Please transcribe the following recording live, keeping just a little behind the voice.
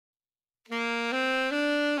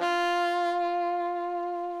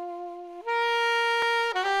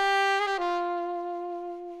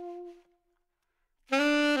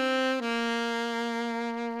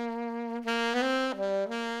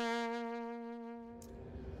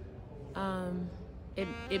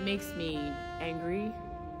It makes me angry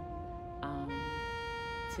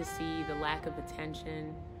to see the lack of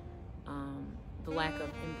attention, the lack of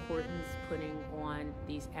importance putting on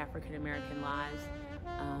these African American lives,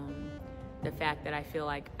 the fact that I feel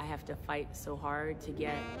like I have to fight so hard to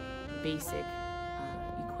get basic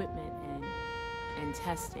equipment and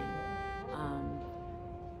testing.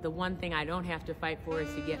 The one thing I don't have to fight for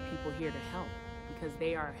is to get people here to help, because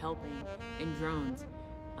they are helping in drones.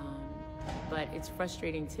 But it's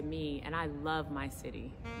frustrating to me, and I love my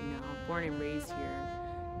city. You know, I'm born and raised here,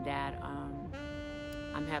 that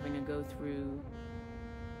I'm having to go through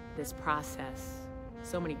this process.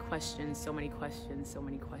 So many questions, so many questions, so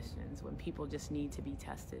many questions, when people just need to be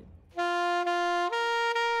tested.